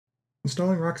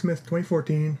Installing Rocksmith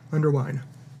 2014 under Wine.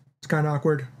 It's kind of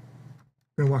awkward. I'm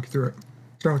going to walk you through it.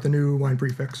 Start with the new Wine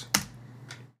prefix.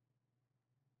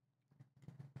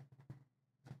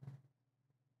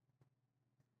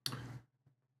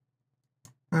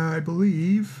 I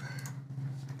believe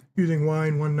using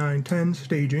Wine 1910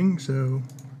 staging, so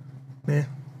I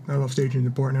don't know if staging is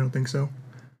important, I don't think so.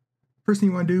 First thing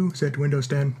you want to do, set to Windows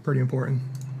 10, pretty important.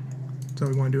 That's all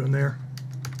we want to do in there.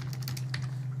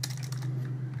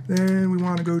 Then we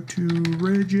want to go to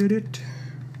regedit,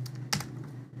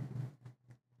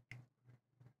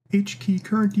 H key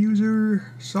current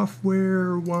user,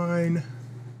 software, Wine.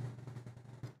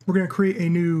 We're going to create a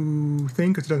new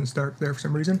thing because it doesn't start there for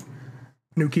some reason.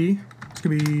 New key. It's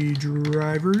going to be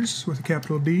drivers with a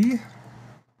capital D.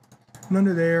 And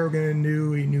under there, we're going to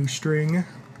do a new string.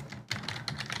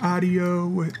 Audio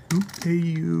with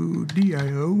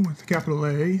AUDIO with a capital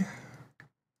A.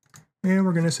 And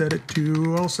we're going to set it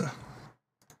to ELSA.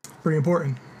 Pretty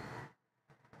important.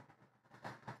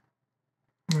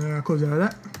 Close out of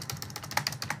that.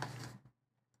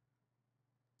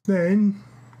 Then,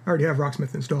 I already have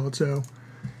Rocksmith installed, so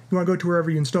you want to go to wherever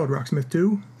you installed Rocksmith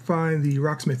to. Find the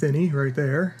Rocksmith INI right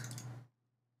there.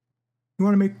 You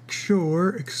want to make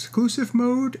sure exclusive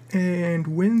mode and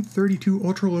Win32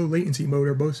 ultra low latency mode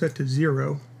are both set to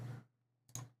 0.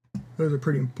 Those are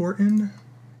pretty important.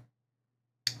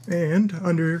 And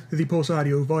under the Pulse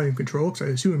Audio volume control, because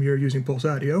I assume you're using Pulse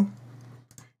Audio, you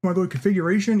want to go to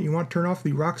configuration, you want to turn off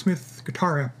the Rocksmith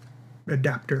guitar app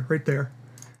adapter right there.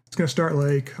 It's going to start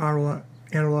like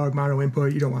analog mono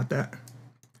input. You don't want that.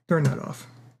 Turn that off.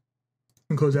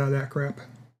 And close out of that crap.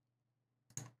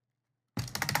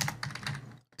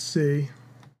 Let's see.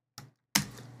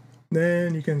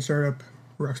 Then you can start up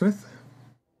Rocksmith.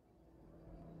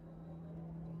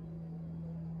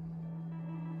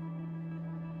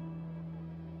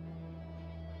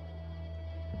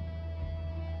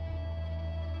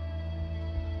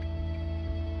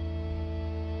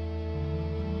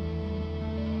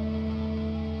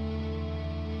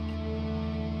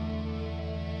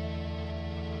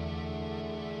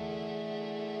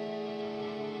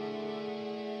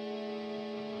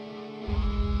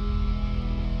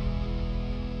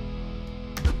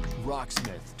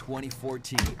 Rocksmith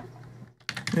 2014.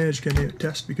 And just gonna do a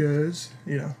test because,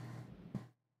 you know.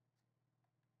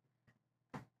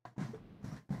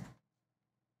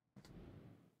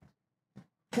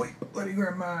 Wait, let me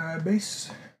grab my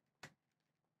bass.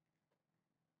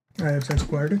 I have since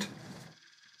acquired it.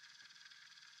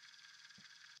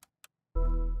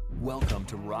 Welcome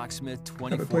to Rocksmith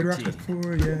 2014. Have I played Rocksmith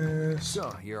before? Yes.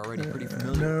 So, you're already pretty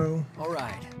familiar. No.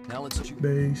 Alright, now let's choose.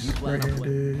 Bass,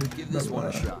 right-handed, Give this blah, one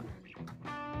a blah. shot.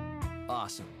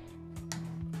 Awesome.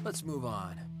 Let's move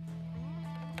on.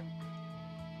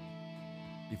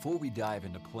 Before we dive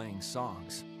into playing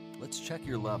songs, let's check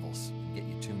your levels and get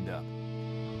you tuned up.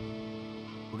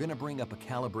 We're going to bring up a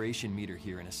calibration meter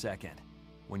here in a second.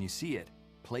 When you see it,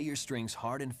 play your strings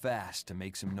hard and fast to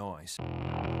make some noise.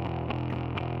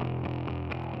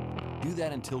 Do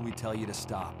that until we tell you to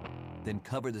stop, then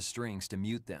cover the strings to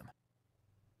mute them.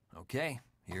 Okay,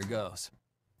 here goes.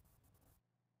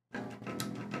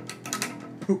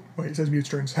 Oh, wait, it says mute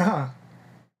strings. Haha.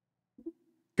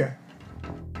 Okay.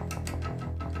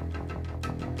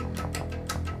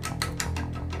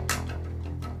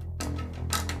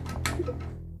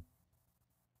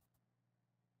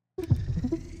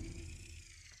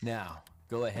 Now,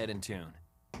 go ahead and tune.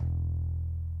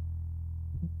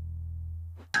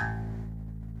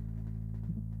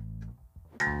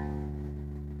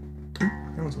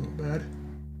 That one's a little bad.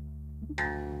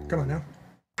 Come on now.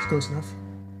 It's close enough.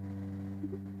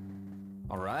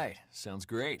 All right, sounds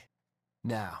great.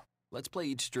 Now, let's play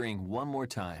each string one more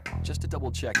time, just to double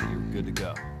check that you're good to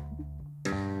go.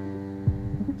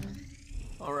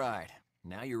 All right,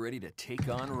 now you're ready to take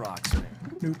on Rocksmith.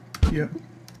 Nope. Yep.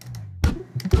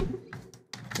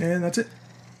 And that's it.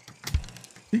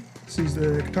 See? Sees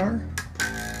the guitar.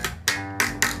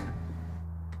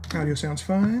 Audio sounds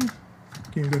fine.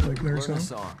 Can you go to like learn a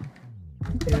song?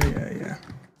 Yeah.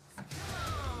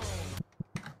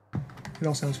 It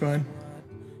all sounds fine.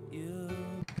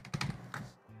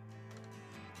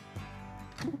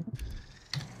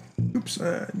 Oops,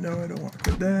 no, I don't want to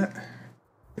put that.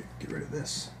 Get rid of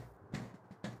this.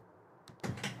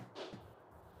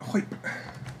 Wait.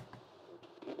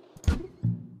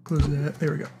 Close that.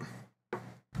 There we go.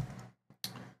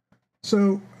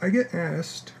 So, I get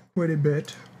asked quite a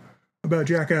bit about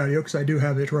Jack Audio, because I do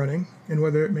have it running, and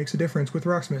whether it makes a difference with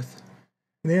Rocksmith.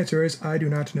 And the answer is, I do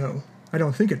not know. I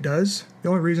don't think it does. The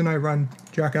only reason I run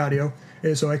Jack Audio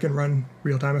is so I can run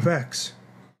real-time effects.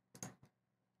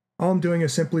 All I'm doing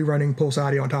is simply running Pulse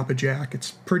Audio on top of Jack. It's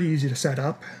pretty easy to set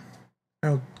up. I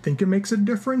don't think it makes a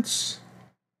difference,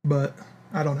 but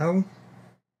I don't know.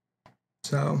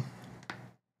 So, if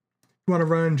you want to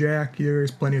run Jack, there's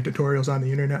plenty of tutorials on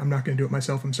the internet. I'm not going to do it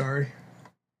myself, I'm sorry.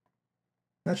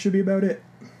 That should be about it.